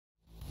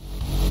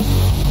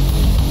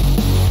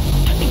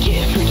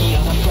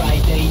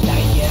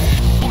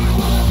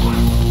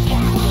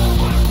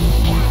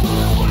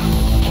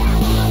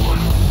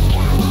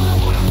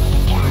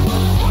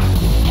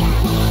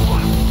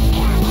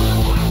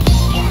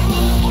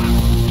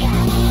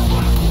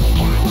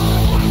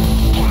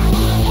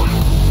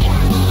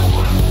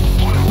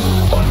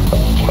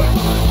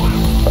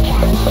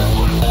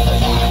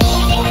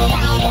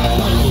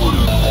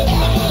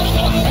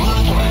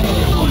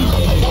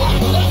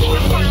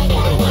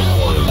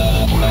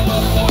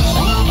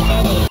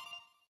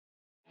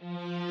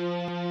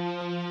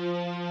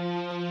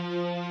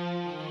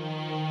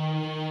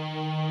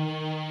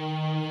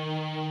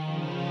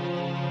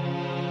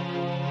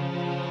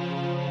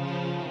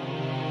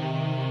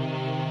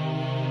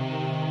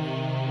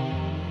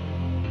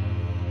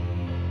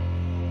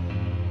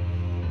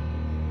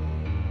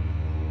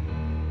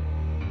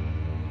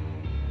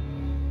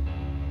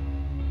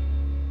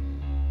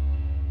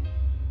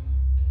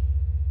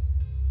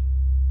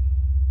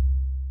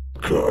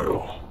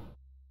Kyle.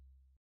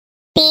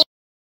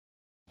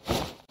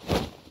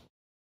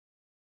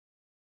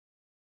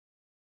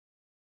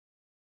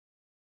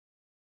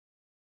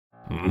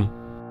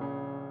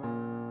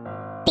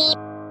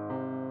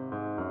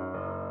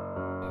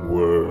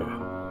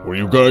 Were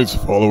you guys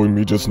following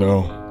me just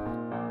now?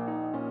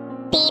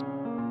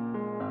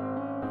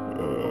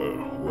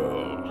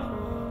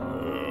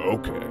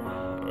 Okay.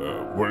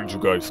 Where did you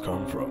guys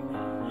come from?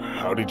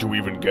 How did you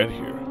even get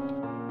here?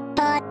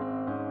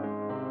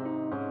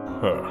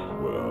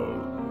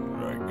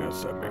 Well, I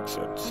guess that makes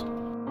sense.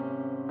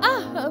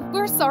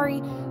 We're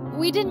sorry.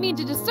 We didn't mean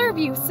to disturb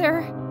you,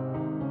 sir.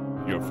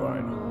 You're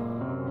fine.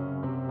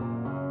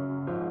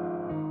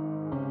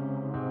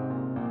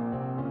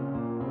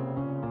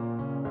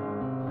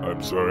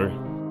 I'm sorry?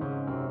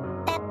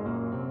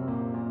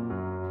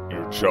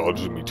 You're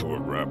challenging me to a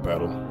rap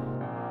battle?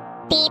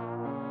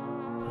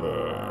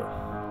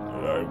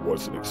 I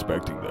wasn't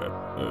expecting that,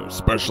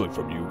 especially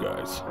from you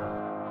guys.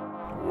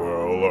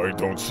 Well, I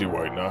don't see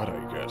why not,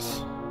 I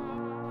guess.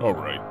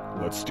 Alright,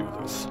 let's do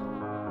this.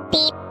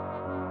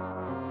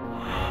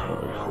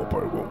 I hope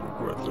I won't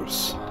regret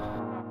this.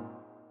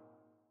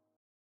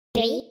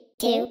 3,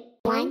 2,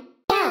 1,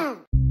 go!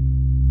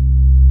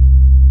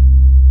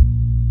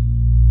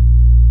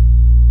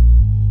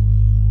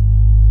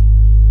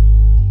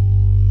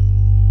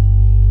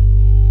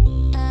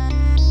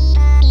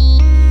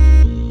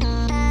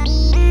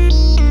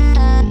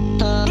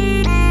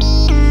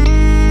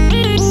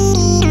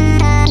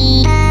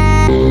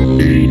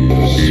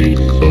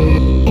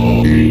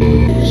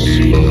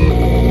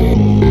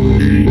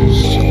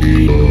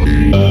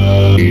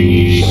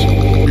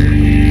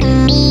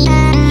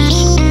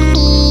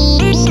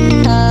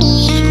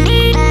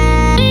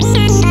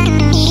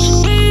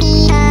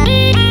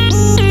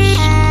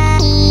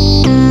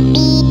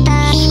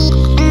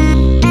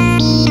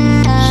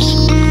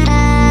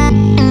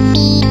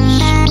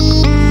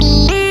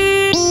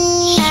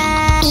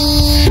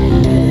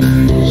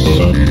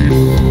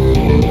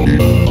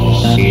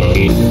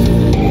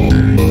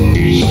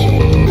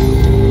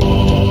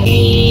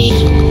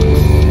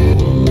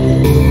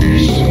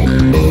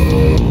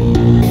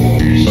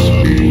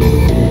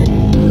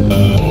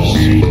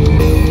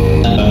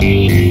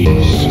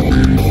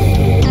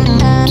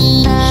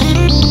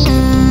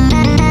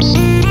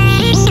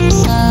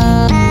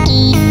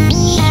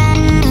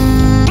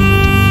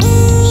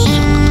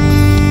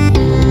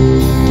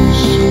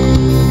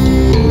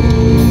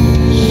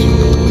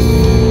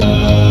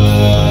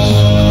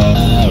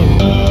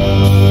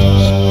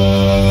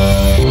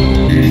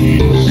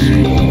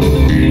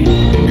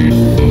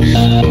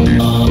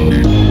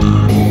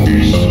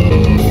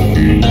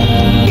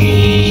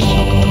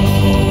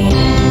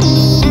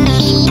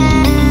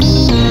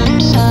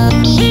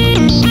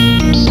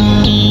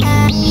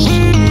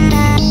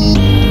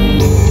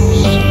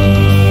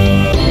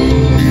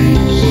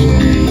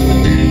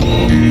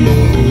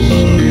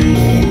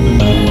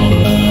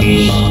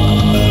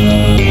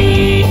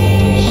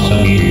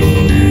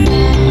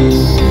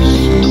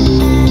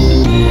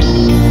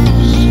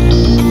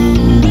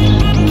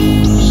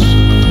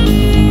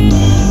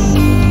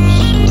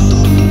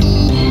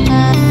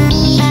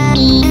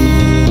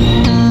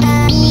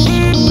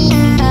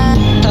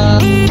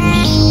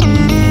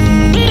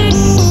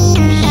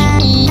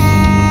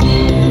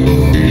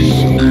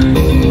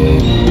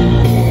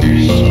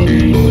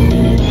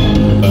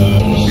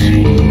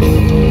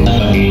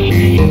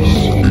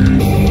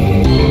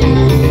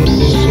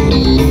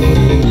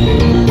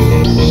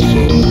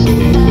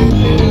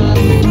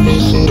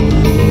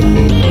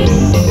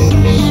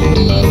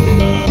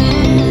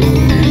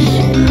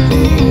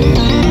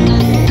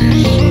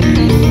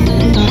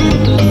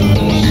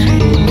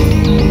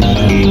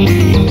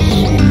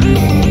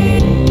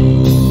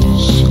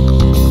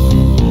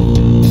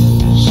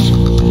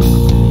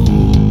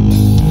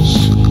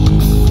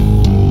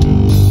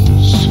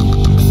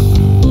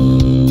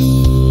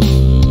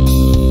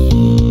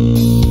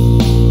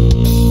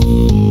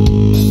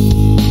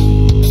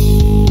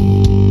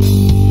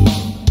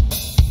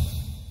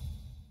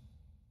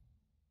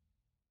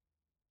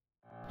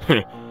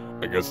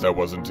 I guess that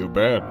wasn't too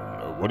bad.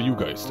 What do you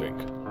guys think?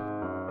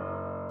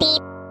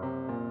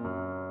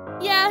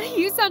 Yeah,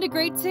 you sounded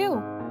great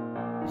too.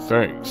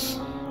 Thanks.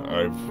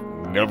 I've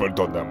never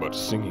done that much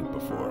singing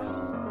before.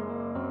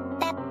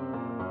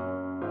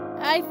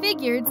 I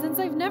figured, since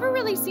I've never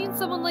really seen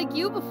someone like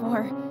you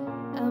before.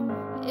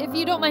 If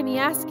you don't mind me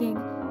asking,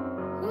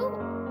 who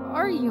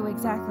are you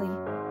exactly?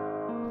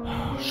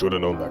 Should've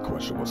known that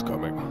question was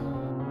coming.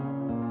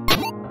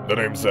 The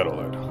name's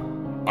Eteled.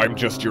 I'm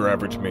just your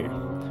average me.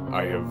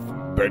 I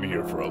have been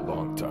here for a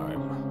long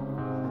time.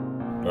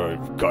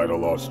 I've kinda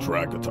lost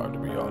track of time, to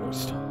be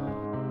honest.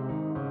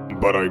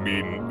 But I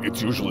mean,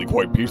 it's usually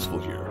quite peaceful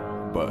here,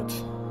 but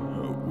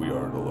we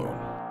aren't alone.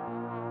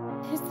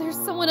 Is there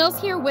someone else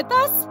here with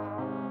us?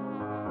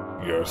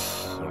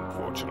 Yes,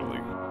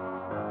 unfortunately.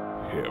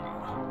 Him.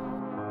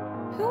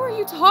 Who are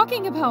you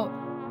talking about?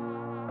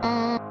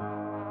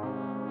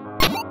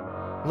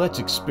 Let's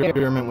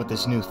experiment with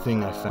this new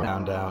thing I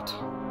found out.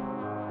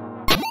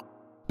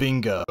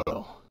 Bingo.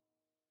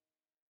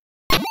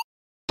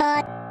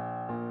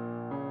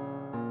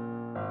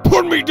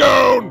 Put me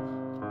down!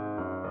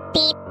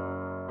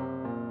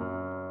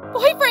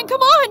 Boyfriend,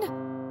 come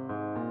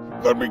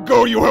on! Let me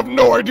go, you have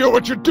no idea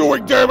what you're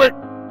doing, damn it!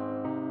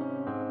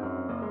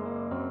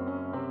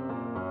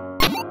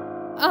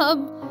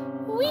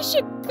 We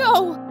should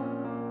go.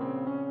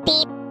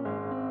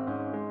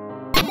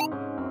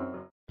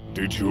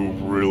 Did you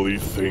really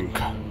think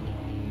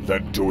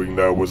that doing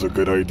that was a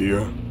good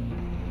idea?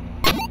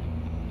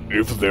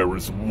 If there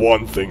is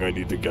one thing I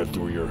need to get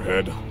through your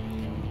head,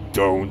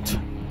 don't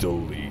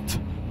delete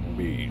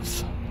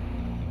me's.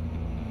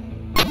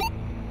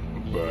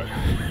 But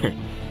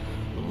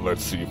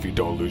let's see if you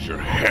don't lose your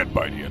head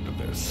by the end of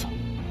this.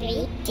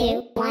 3,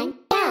 2, 1,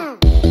 go!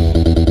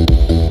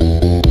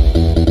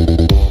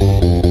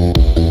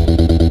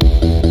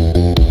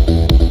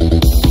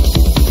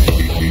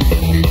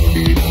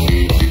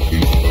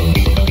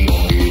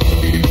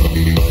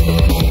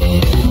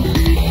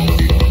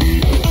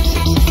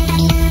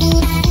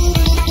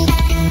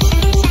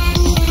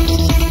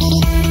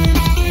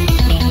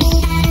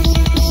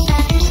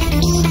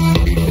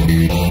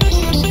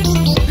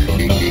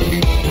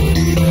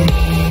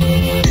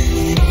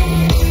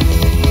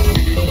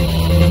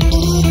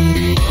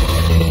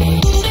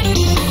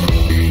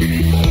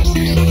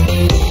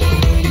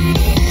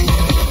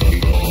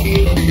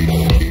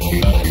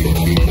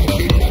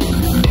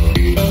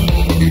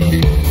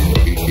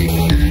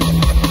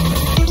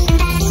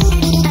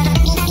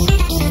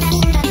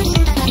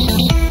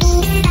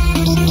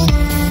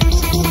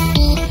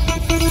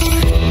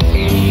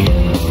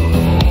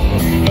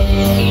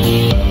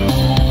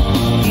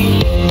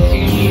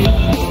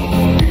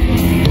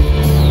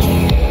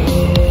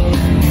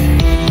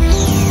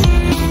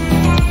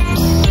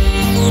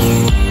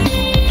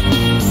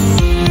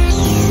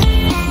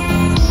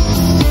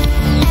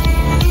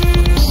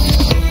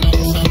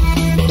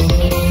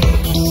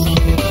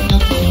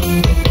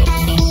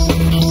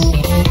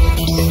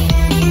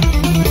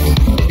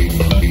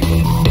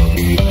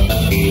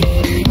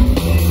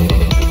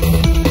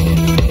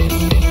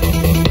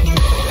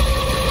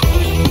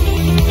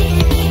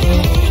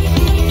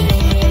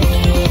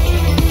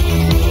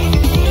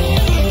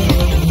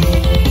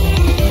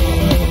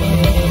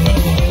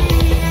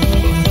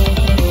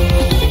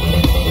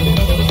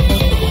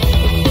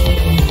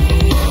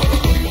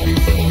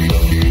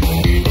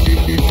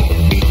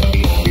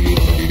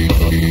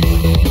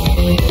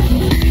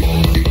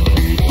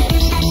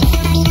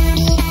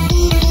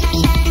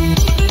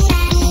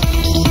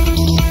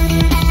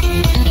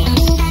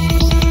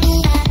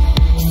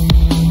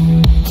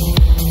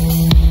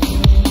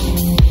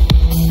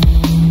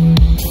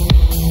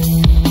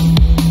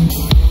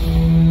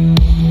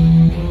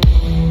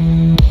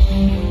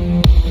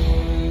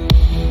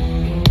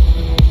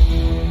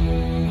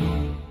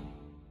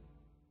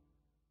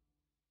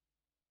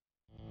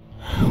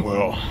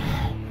 Well,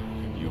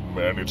 you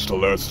managed to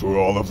last through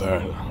all of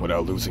that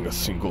without losing a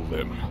single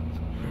limb.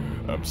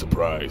 I'm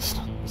surprised.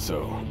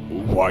 So,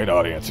 why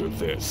not answer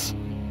this?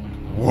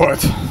 What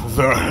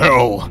the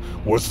hell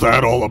was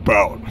that all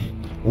about?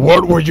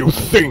 What were you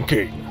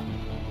thinking?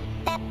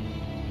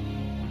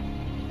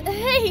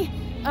 Hey,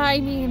 I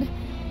mean,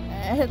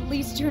 at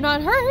least you're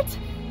not hurt,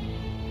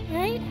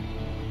 right?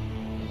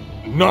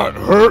 Not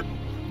hurt?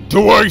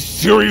 Do I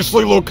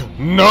seriously look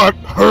not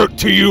hurt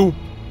to you?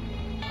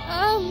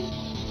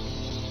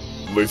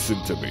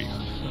 Listen to me.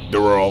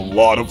 There are a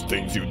lot of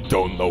things you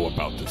don't know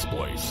about this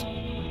place.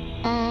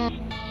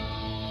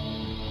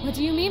 What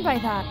do you mean by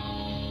that?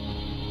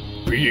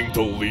 Being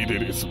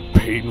deleted is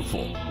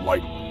painful.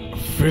 Like,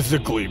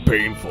 physically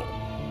painful.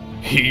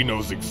 He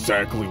knows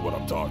exactly what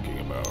I'm talking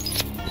about.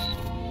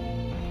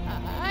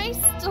 I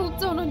still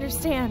don't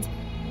understand.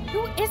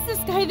 Who is this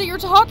guy that you're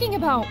talking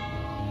about?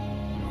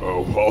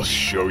 Oh, I'll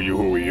show you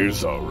who he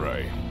is,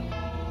 alright.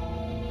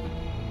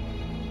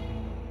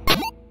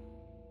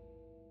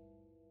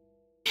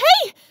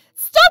 Hey!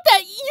 Stop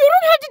that! You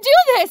don't have to do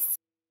this!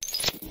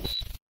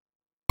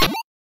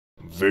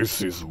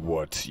 This is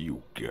what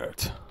you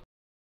get.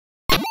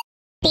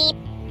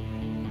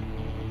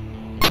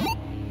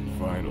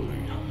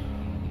 Finally,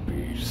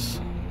 peace.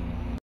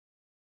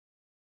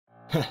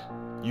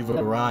 You've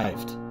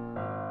arrived.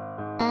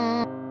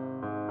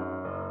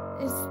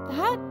 Is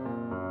that...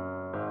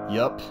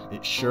 Yup,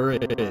 it sure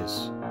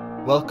is.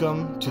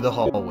 Welcome to the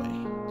hallway,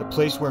 the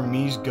place where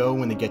me's go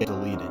when they get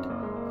deleted.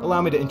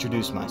 Allow me to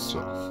introduce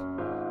myself.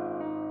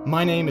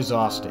 My name is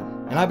Austin,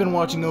 and I've been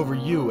watching over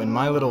you and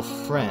my little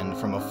friend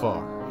from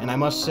afar, and I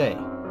must say,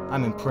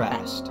 I'm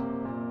impressed.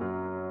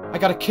 I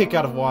got a kick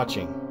out of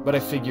watching, but I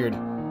figured,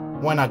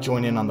 why not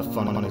join in on the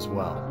fun as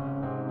well?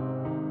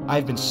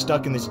 I've been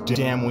stuck in this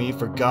damn weave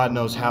for God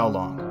knows how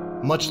long.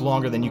 Much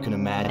longer than you can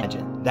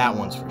imagine, that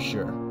one's for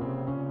sure.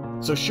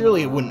 So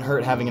surely it wouldn't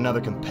hurt having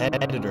another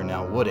competitor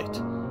now, would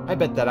it? I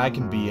bet that I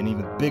can be an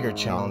even bigger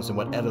challenge than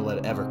what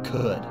Eteled ever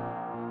could.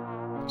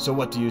 So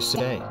what do you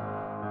say?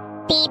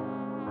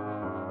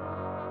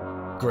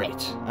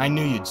 Great, I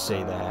knew you'd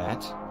say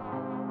that.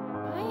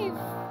 I've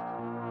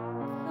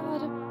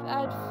got a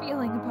bad feeling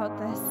feeling about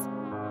this.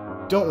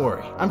 Don't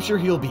worry, I'm sure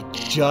he'll be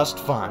just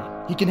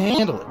fine. He can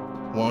handle it,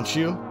 won't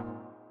you?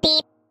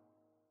 Beep.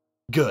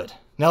 Good.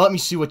 Now let me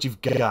see what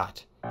you've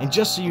got. And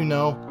just so you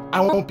know,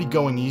 I won't be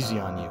going easy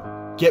on you.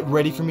 Get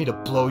ready for me to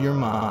blow your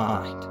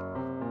mind.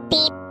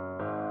 Beep.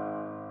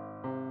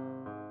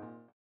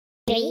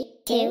 3,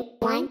 2,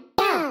 1,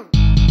 go!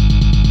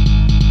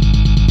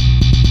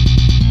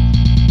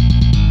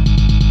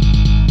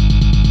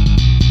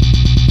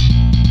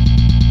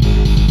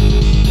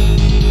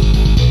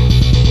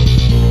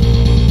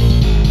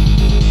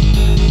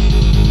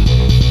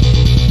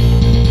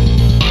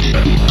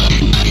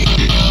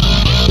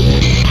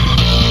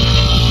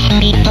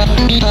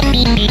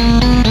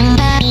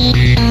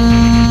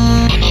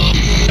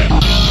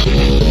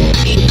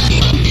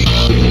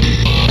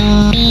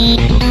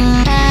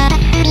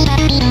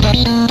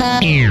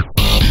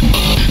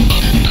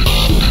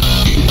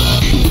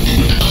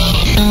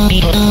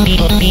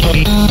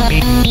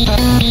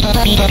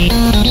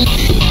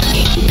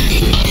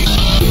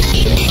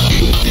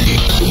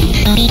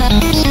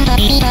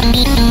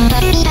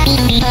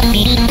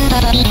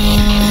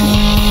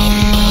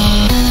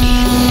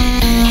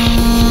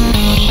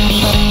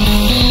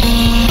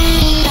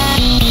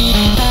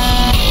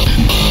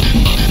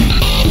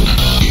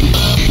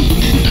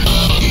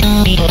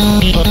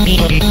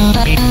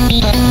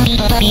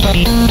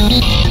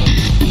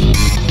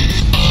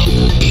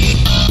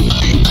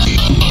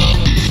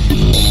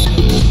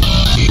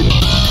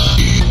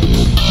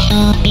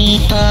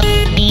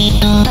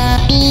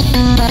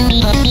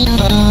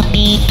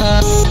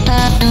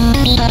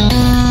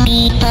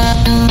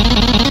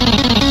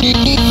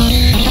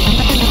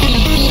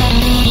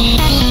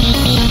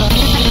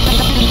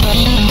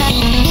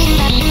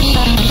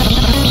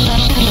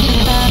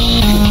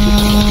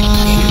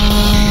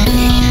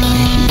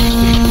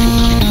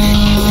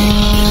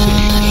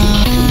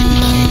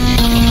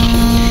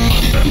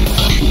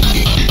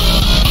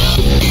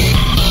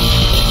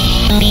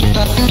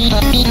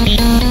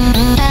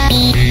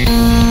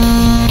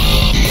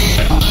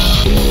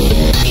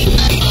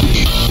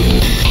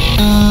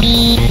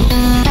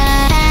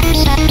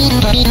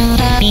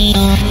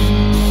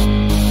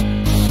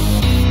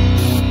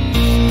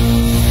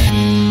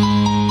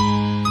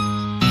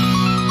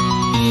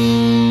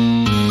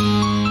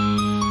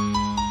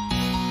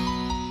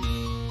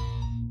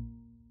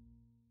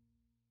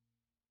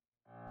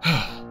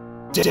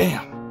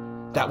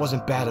 Damn, that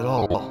wasn't bad at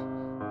all.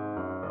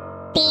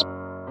 Beep.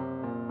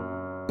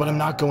 But I'm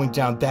not going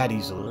down that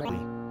easily.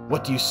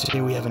 What do you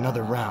say we have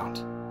another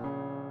round?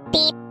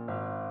 Beep.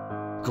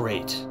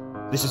 Great.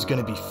 This is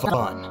gonna be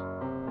fun.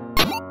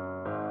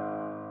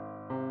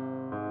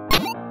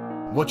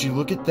 Would you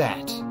look at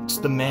that? It's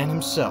the man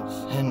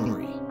himself,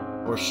 Henry.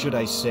 Or should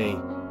I say,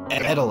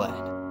 Eteled.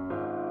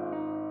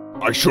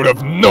 I should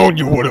have known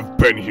you would have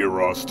been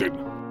here,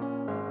 Austin.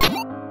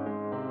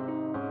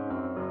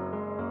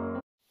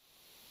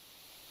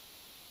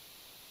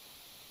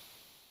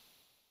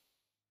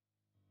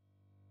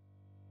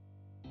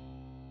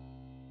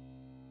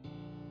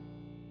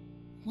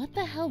 What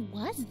the hell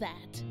was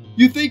that?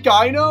 You think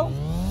I know?